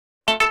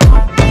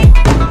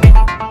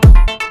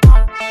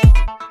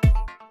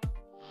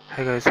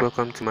Hi guys,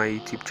 welcome to my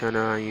YouTube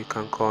channel, and you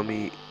can call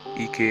me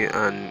EK.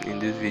 And in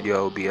this video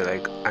I'll be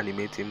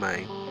animating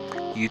my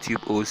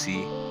YouTube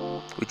OC,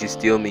 which is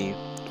still me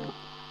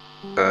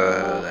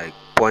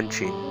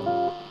punching.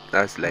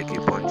 That's like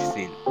a punch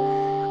scene,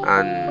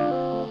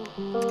 and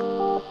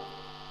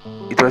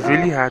it was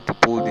really hard to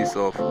pull this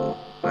off.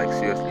 Like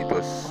seriously, it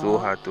was so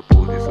hard to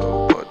pull this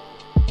off, but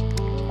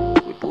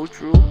we pulled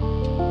through.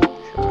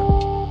 Sure,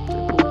 we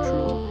pulled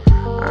through.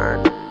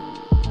 And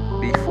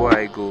before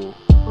I go,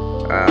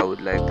 I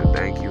would like to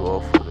thank you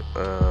all for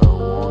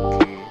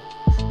 1K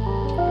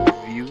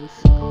views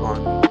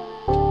on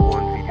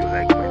one video,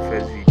 like my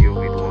first video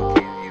with 1K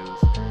views.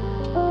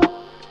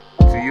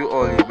 To you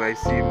all, it might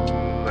seem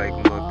like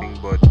nothing,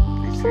 but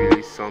it's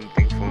really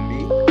something for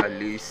me. At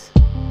least,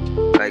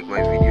 like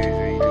my video is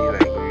really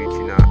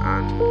reaching out.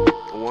 And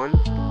one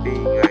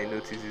thing I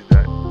noticed is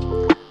that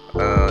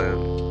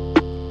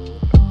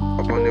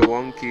upon the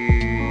 1K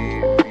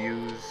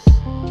views,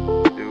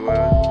 there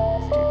were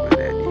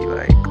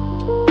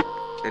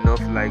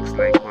enough likes,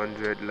 like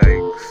 100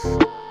 likes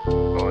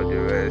or the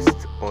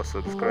rest, or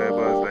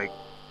subscribers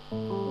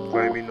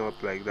climbing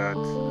up like that.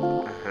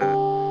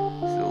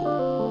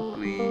 So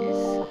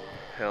please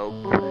help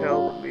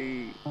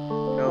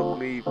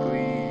me,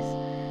 please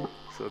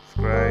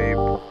subscribe,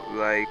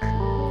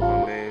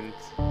 comment.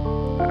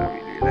 That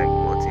really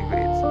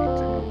motivates me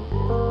to do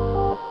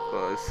more,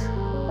 because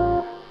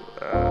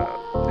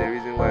the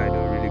reason why I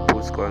don't really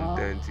post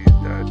content is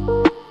that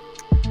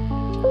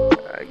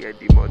I get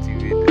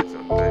demotivated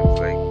sometimes,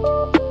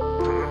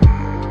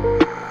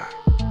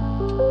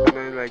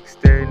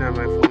 staring at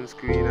my phone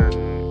screen, and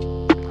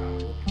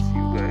it's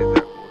you guys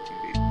that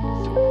motivate me.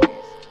 So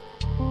please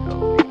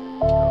help me,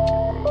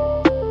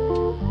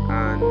 bro.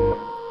 And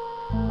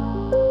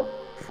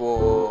for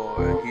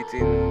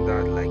hitting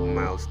that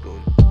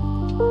milestone,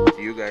 to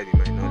you guys it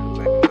might not look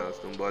like a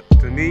milestone, but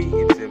to me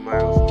it's a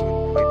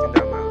milestone. For hitting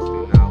that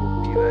milestone now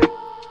would be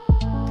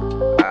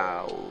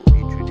I'll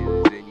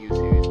introduce a new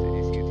series to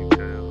this YouTube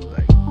channel,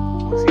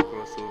 mostly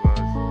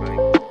crossovers,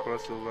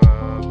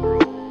 crossover bro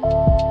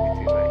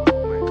between my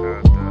character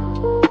and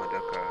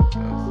other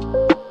characters,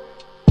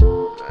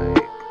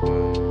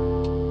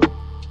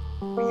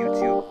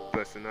 YouTube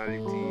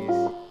personalities,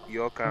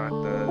 your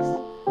characters,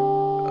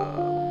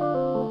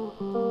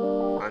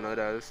 and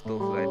other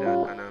stuff like that.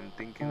 And I'm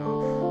thinking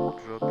of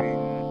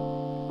dropping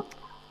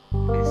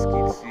a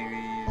skit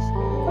series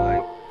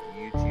or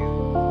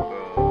YouTube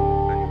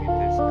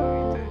animated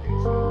storytelling,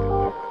 something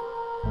like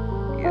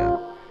that. Yeah,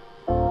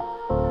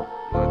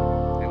 but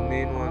the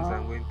main ones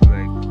I'm going to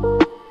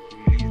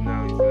release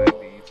now is the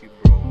YouTube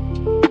bro.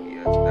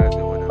 Yes, that's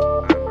the one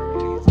I'm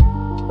releasing.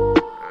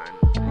 And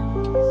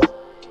please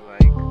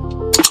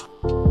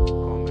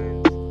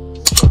comment,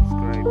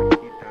 subscribe,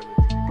 hit that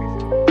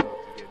notification bell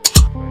to get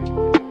notified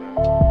whenever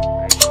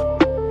I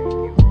upload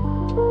video.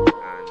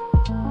 And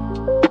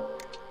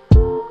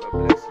God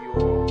bless you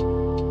all.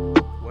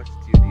 Watch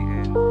till the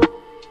end.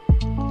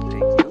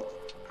 Thank you.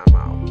 I'm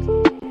out.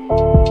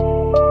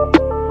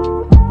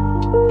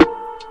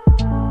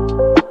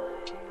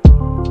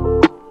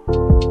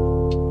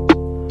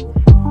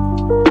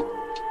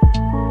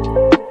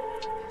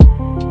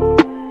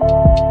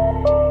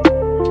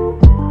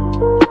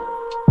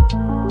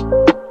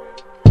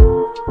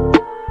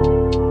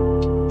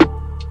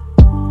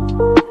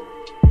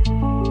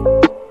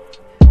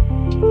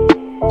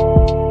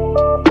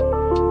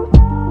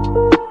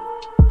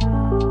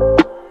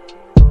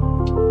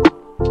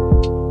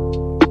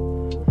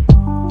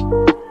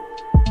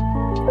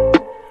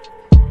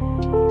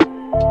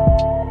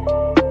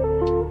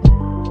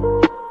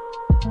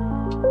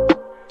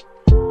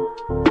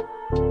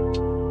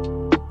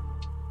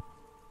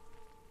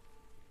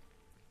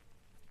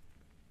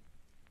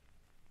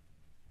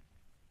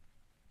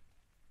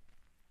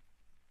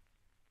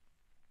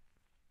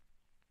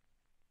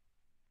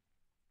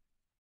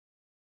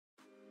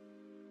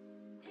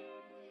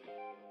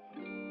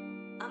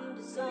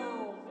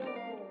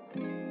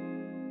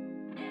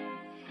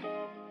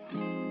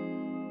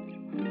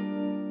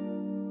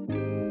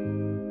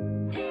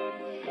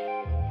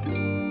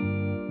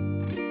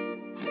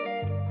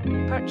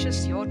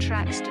 Purchase your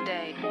tracks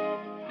today.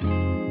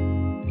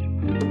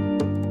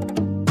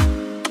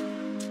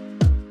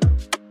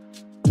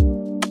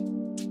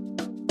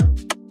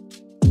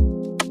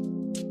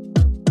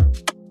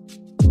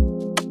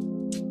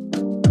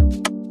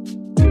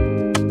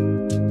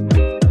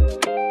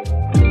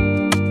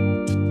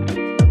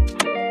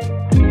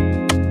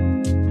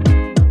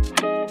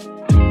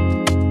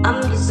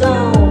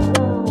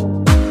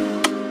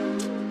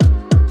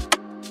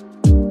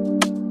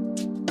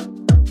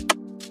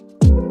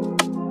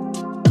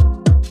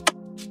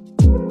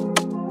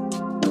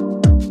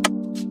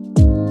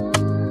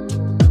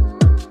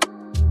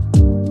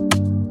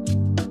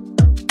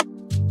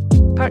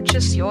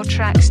 Purchase your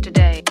tracks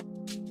today.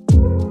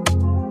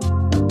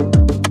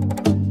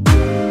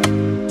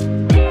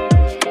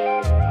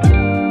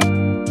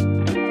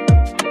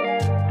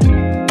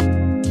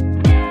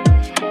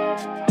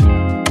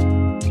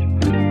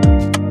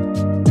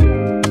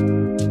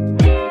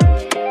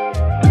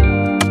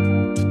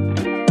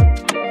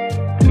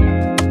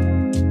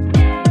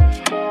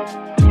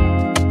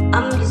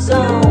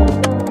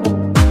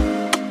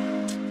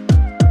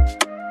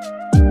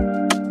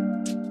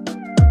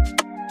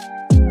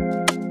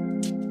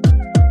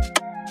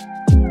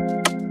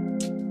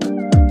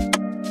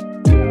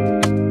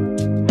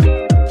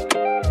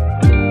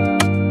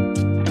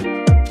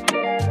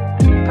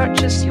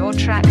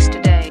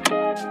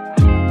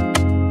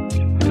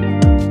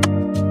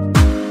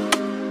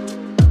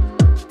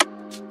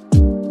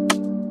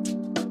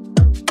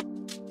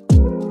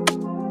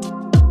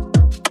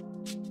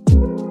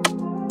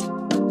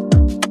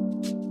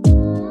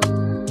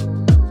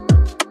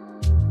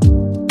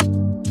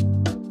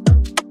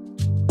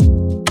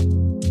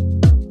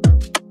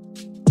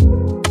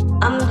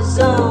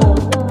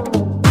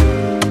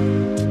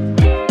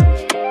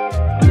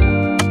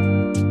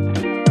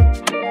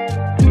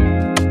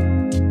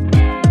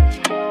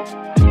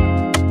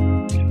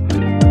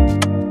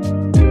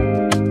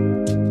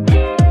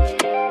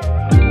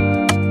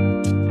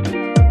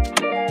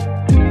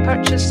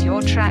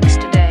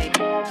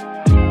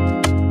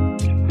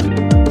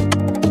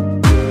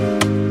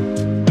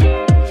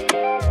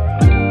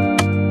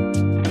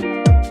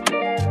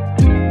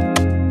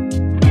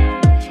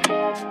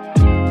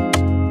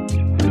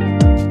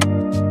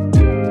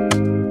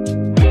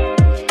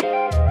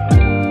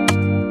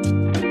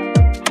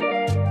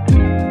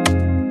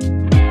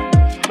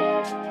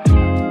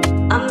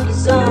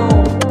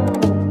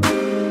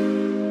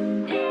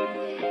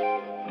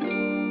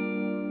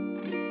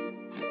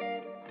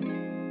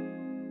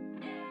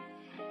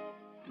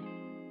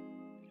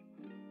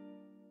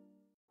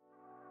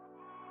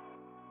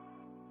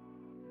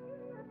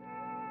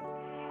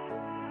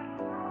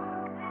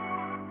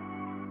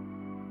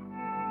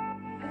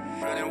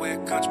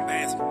 with country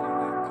bands.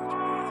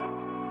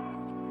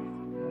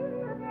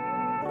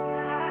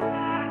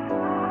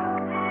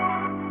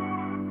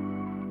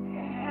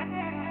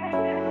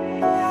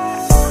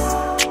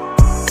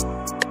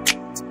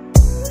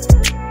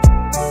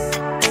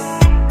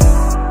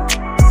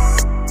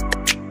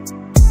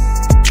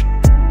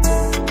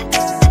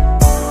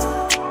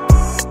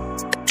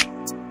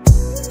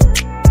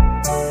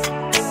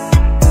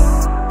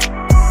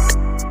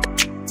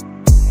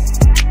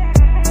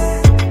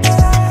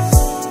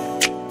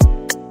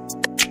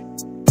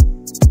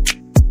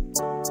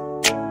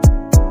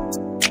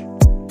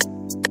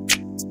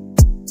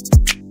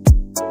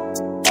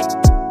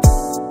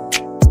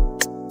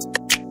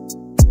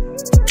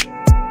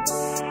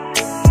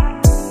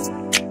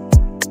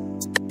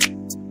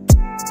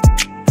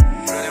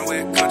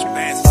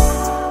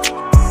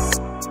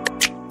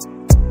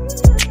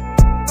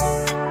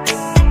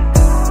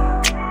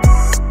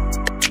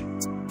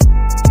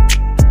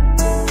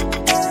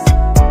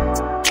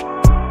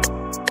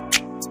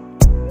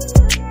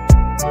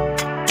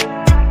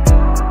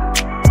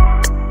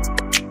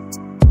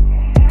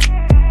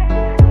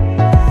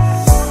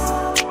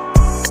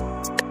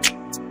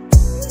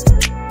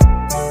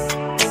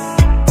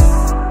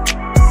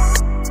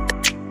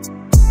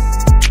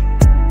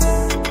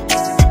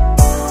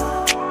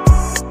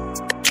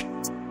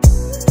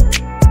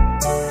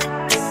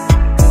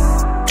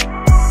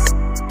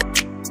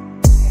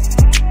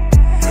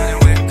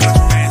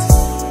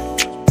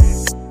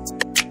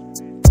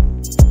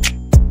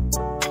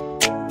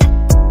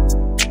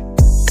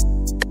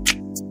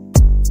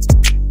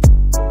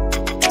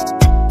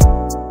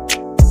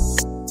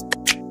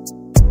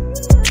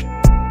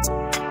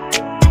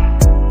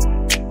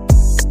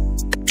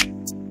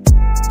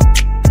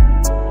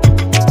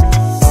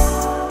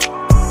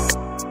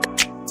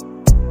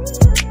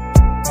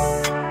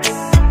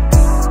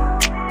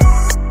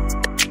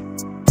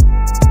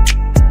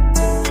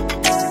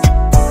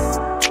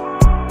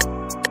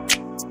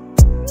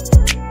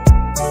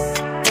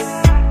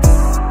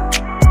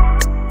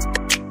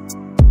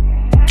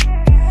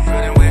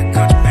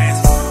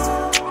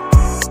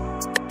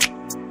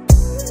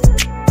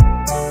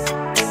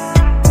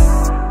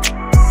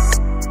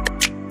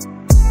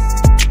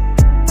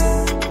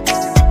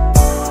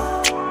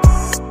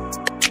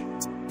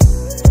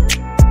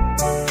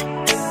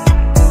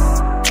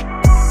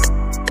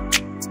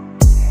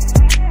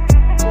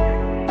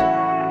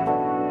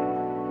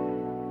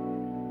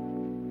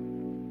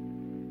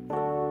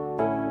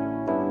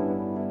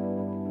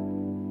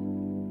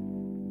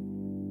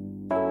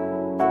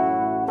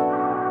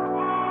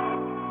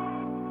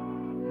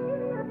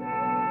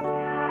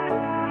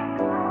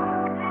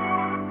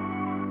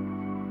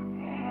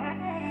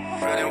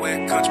 Running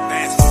with country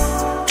bands.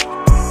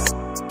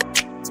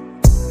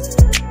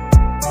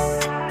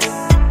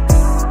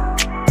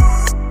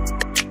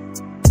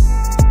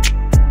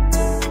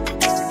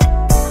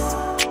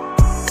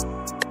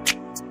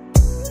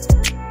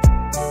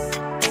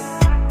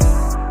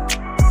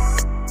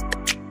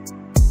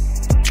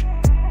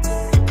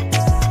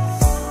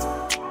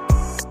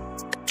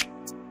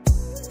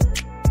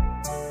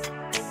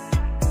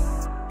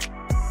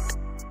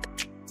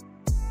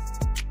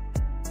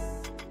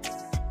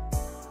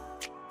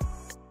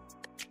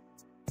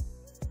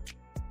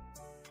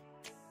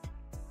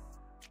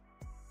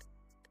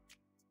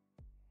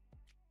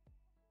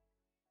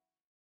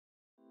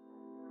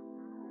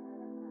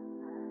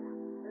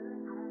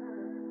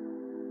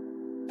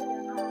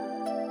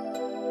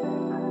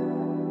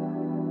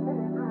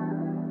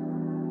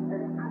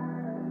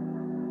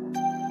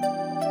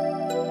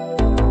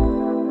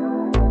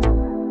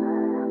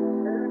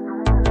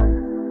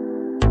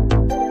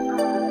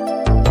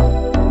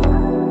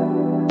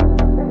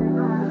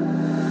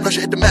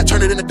 Pressure hit the mat,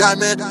 turn it into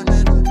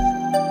diamond.